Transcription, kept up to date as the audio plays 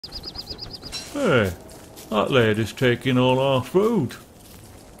Hey, that lady's taking all our food.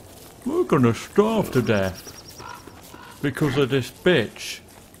 We're gonna starve to death. Because of this bitch.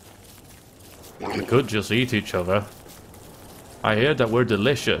 We could just eat each other. I hear that we're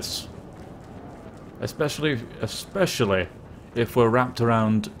delicious. Especially if we're wrapped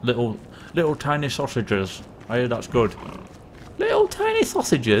around little tiny sausages. I hear that's good. Little tiny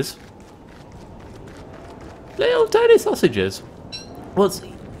sausages? Little tiny sausages?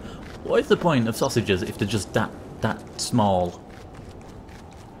 What is the point of sausages if they're just that small?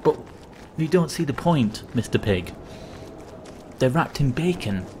 But you don't see the point, Mr. Pig. They're wrapped in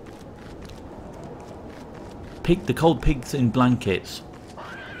bacon. They're called pigs in blankets.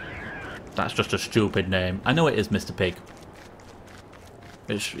 That's just a stupid name. I know it is, Mr. Pig.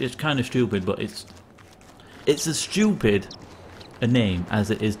 It's kind of stupid, but it's as stupid a name as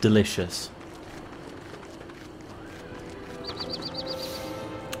it is delicious.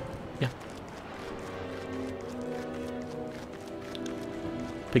 Yeah.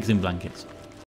 Pigs in blankets.